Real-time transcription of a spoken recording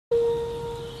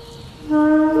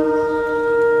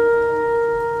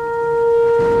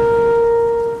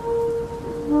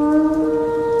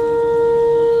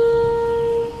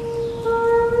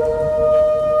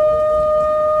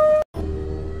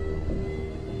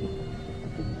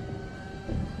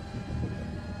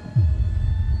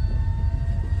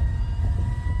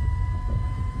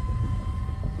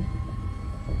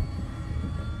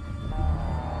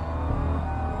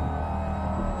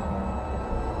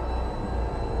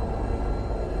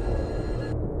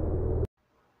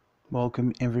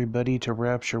Welcome everybody to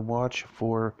Rapture Watch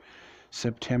for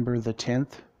September the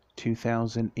 10th,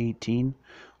 2018.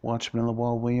 Watchman on the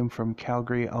Wall William from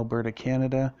Calgary, Alberta,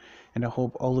 Canada. And I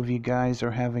hope all of you guys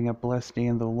are having a blessed day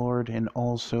in the Lord and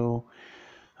also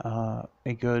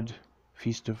a good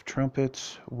Feast of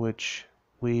Trumpets, which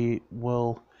we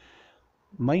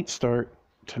might start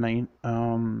tonight.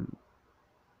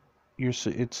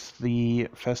 It's the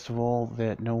festival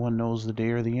that no one knows the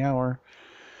day or the hour,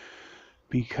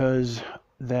 because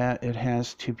that it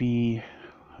has to be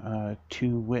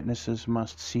 2 witnesses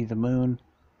must see the moon,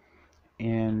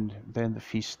 and then the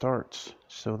feast starts.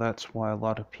 So that's why a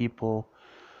lot of people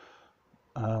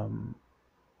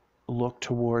look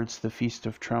towards the Feast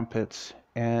of Trumpets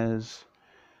as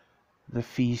the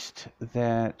feast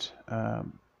that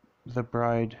the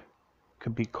bride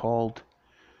could be called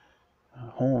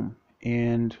home.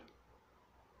 And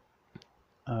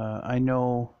I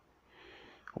know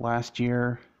last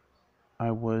year I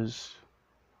was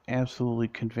absolutely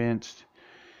convinced.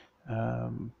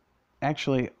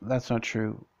 Actually, that's not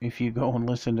true. If you go and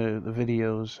listen to the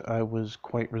videos, I was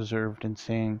quite reserved in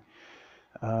saying,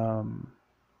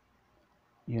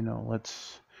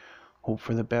 let's hope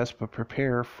for the best, but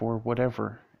prepare for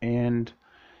whatever. And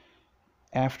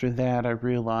after that, I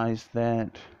realized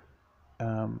that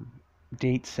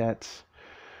date sets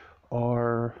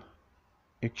are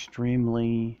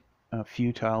extremely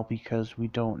futile, because we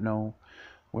don't know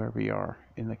where we are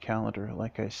in the calendar,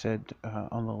 like I said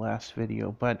on the last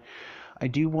video. But I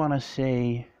do want to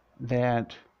say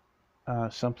that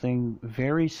something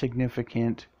very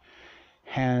significant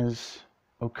has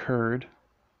occurred,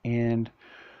 and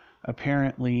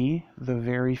apparently the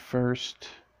very first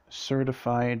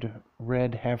certified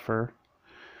red heifer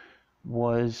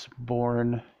was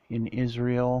born in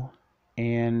Israel.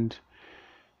 And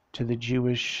to the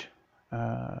Jewish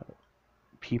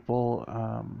people,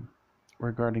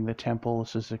 regarding the temple,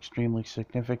 this is extremely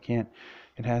significant.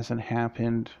 It hasn't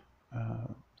happened,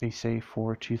 they say,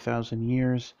 for 2,000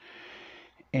 years,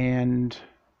 and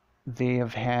they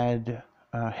have had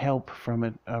help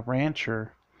from a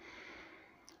rancher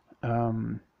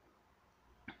to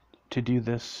do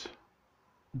this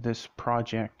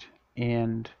project.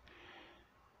 And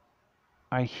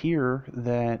I hear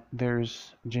that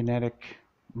there's genetic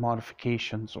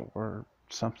modifications or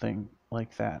something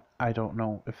like that. I don't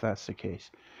know if that's the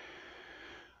case.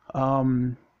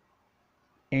 And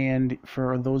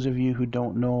for those of you who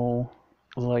don't know,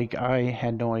 like I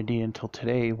had no idea until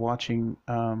today, watching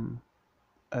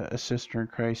a sister in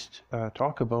Christ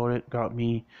talk about it got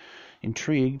me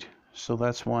intrigued. So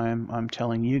that's why I'm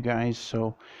telling you guys.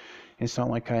 So it's not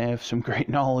like I have some great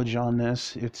knowledge on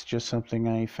this. It's just something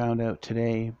I found out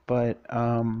today. But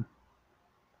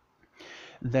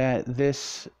that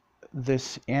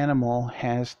this animal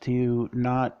has to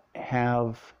not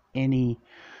have any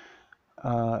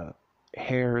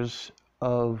hairs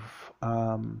of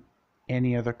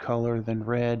any other color than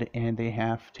red, and they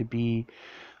have to be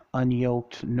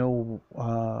unyoked, no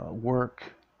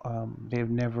work. They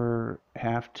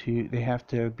have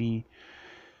to be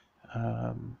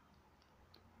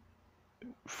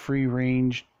free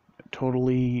range,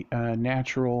 totally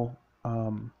natural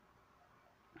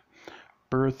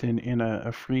birth in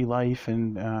a free life,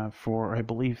 and for, I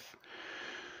believe,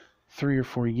 3 or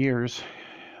 4 years,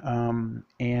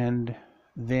 and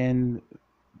then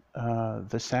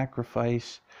the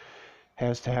sacrifice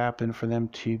has to happen for them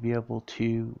to be able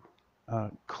to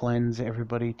cleanse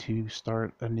everybody to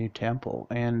start a new temple.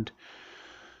 And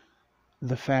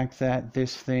the fact that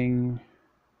this thing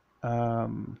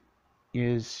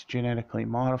is genetically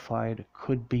modified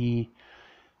could be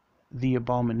the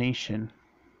abomination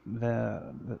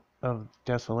of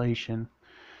desolation.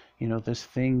 This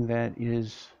thing that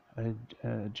is a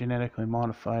genetically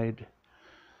modified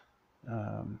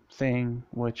thing,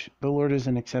 which the Lord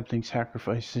isn't accepting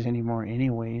sacrifices anymore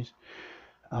anyways.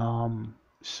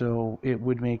 So it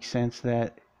would make sense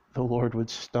that the Lord would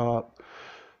stop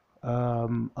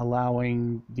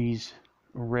allowing these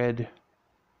red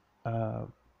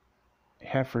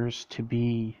heifers to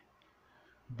be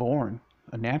born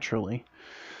naturally,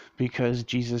 because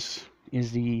Jesus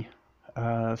is the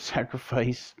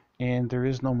sacrifice, and there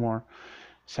is no more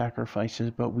sacrifices.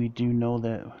 But we do know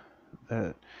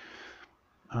that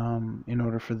in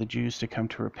order for the Jews to come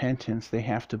to repentance, they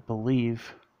have to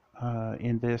believe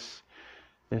in this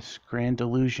grand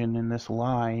delusion, in this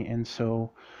lie. And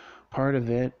so part of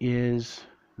it is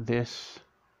this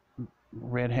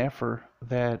red heifer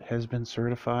that has been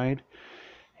certified,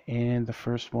 and the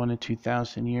first one in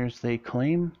 2,000 years, they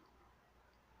claim.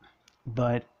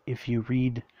 But if you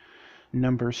read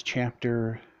Numbers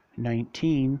chapter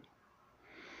 19,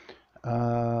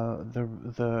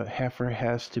 the heifer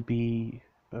has to be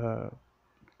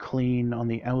clean on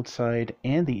the outside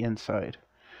and the inside.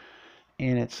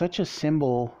 And it's such a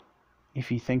symbol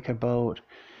if you think about,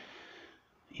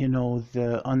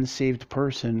 the unsaved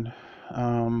person,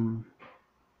 um,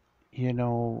 you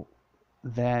know,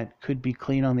 that could be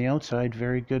clean on the outside,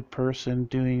 very good person,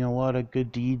 doing a lot of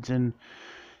good deeds and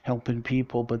helping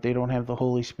people, but they don't have the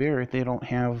Holy Spirit. They don't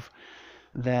have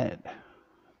that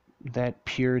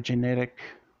pure genetic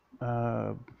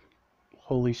uh,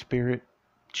 Holy Spirit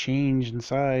change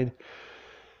inside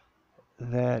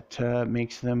that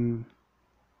makes them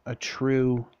a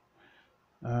true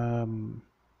um,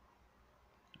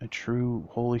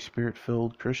 Holy Spirit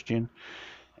filled Christian.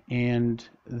 And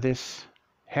this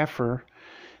heifer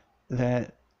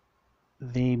that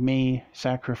they may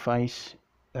sacrifice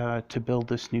to build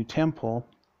this new temple,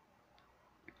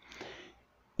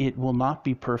 it will not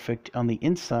be perfect on the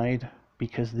inside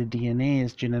because the DNA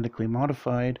is genetically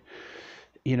modified.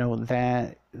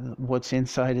 That what's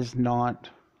inside is not,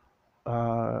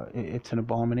 it's an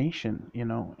abomination,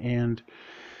 and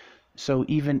so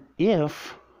even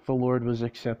if the Lord was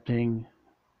accepting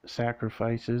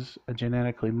sacrifices, a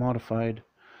genetically modified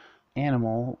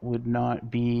animal would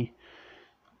not be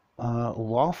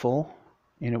lawful,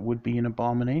 and it would be an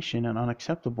abomination and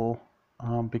unacceptable,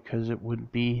 because it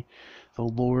would be the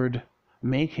Lord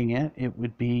making it. It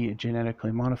would be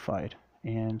genetically modified.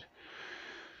 And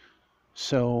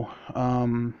so,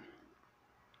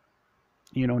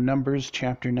 Numbers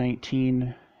chapter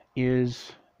 19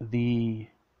 is the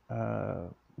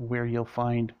where you'll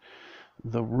find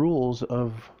the rules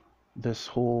of this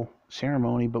whole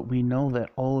ceremony. But we know that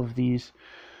all of these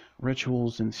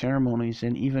rituals and ceremonies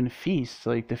and even feasts,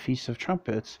 like the Feast of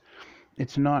Trumpets,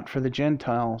 it's not for the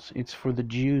Gentiles, it's for the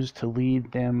Jews to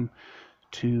lead them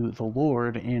to the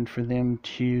Lord and for them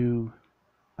to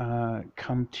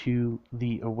come to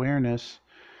the awareness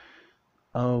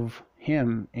of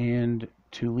Him and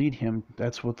to lead Him.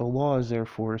 That's what the law is there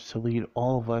for, is to lead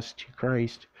all of us to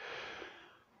Christ.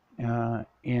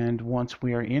 And once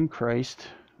we are in Christ,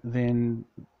 then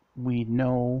we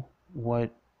know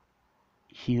what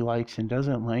He likes and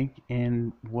doesn't like,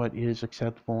 and what is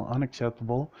acceptable and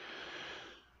unacceptable.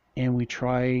 And we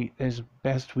try as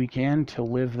best we can to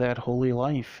live that holy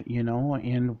life,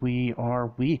 and we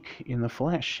are weak in the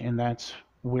flesh, and that's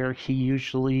where He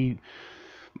usually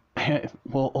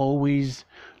will always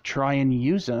try and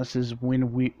use us, is where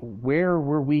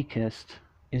we're weakest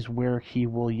is where He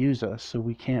will use us. So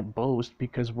we can't boast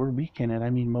because we're weak in it. I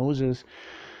mean, Moses,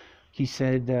 he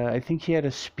said, I think he had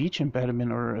a speech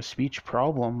impediment or a speech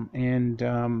problem,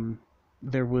 and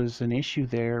there was an issue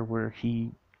there where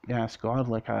he asked God,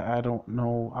 like, I don't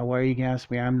know, why are you going to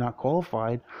ask me? I'm not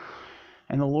qualified.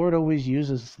 And the Lord always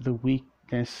uses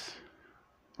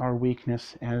our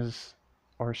weakness as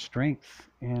our strength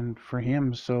and for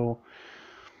Him. So,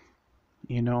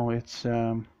 it's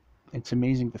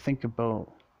amazing to think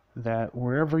about that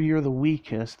wherever you're the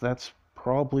weakest, that's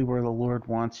probably where the Lord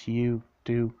wants you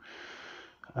to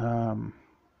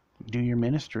do your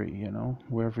ministry.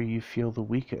 Wherever you feel the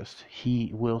weakest,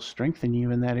 He will strengthen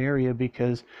you in that area,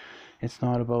 because it's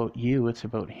not about you, it's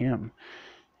about Him.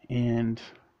 And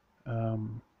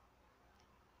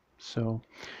so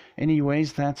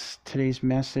anyways, that's today's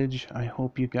message. I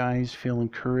hope you guys feel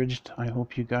encouraged. I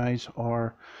hope you guys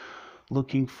are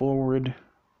looking forward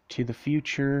to the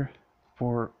future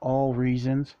for all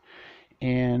reasons,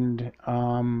 and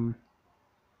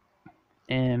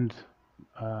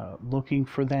looking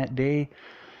for that day,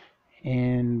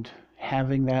 and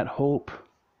having that hope,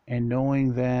 and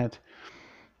knowing that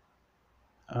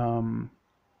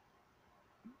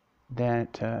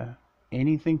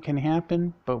anything can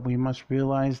happen, but we must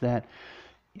realize that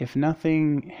if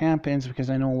nothing happens,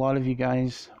 because I know a lot of you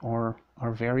guys are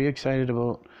very excited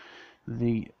about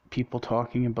the people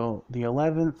talking about the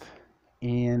 11th,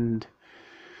 and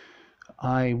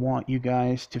I want you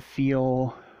guys to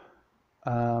feel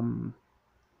the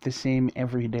same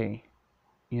every day.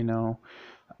 He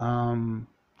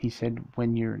said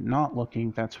when you're not looking,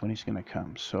 that's when He's going to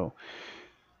come. So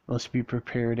let's be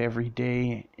prepared every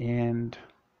day, and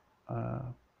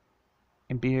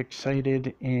be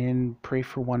excited and pray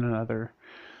for one another.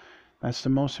 That's the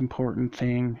most important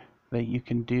thing that you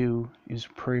can do, is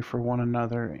pray for one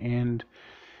another, and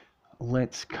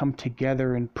let's come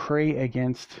together and pray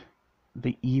against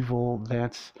the evil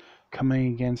that's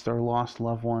coming against our lost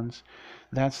loved ones.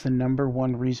 That's the number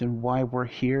one reason why we're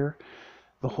here.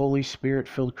 The Holy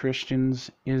Spirit-filled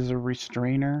Christians is a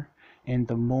restrainer, and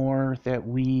the more that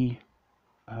we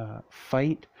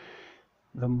fight,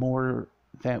 the more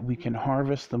that we can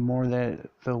harvest, the more that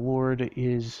the Lord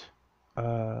is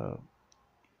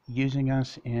using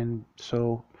us. And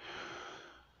so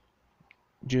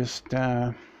just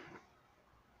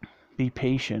be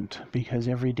patient, because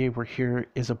every day we're here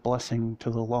is a blessing to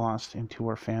the lost and to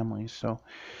our families. So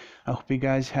I hope you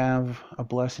guys have a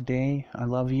blessed day. I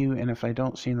love you, and if I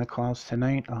don't see you in the clouds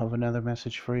tonight, I'll have another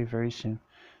message for you very soon.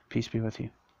 Peace be with you.